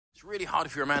It's really hard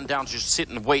if you're a man down to just sit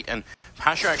and wait, and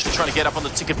Pasha actually trying to get up on the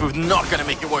ticket booth, not going to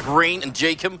make it work. Rain and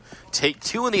Jacob take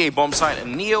 2 on the A-bomb side,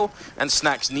 and Neo and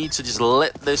Snax need to just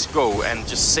let this go and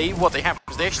just save what they have,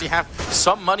 because they actually have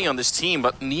some money on this team,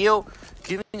 but Neo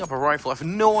giving up a rifle, I have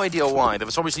no idea why. There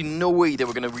was obviously no way they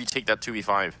were going to retake that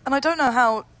 2v5. And I don't know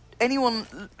how I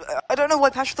don't know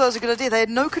why Pasha thought it was a good idea. They had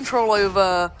no control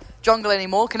over jungle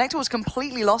anymore. Connector was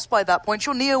completely lost by that point.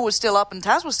 Sure, Neo was still up and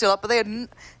Taz was still up, but they had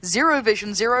zero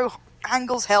vision, zero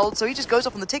angles held, so he just goes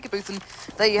up on the ticket booth, and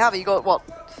there you have it. You got, what,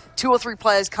 2 or 3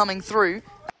 players coming through.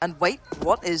 And wait,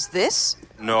 what is this?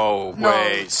 No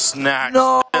way, Snax.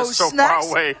 No, that's so Snax. far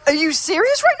away. Are you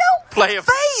serious right now? Play a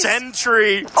Faze.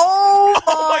 Sentry. Oh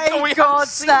my my God, God,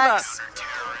 Snax.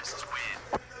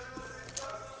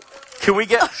 Can we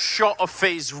get a shot of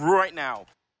Faze right now?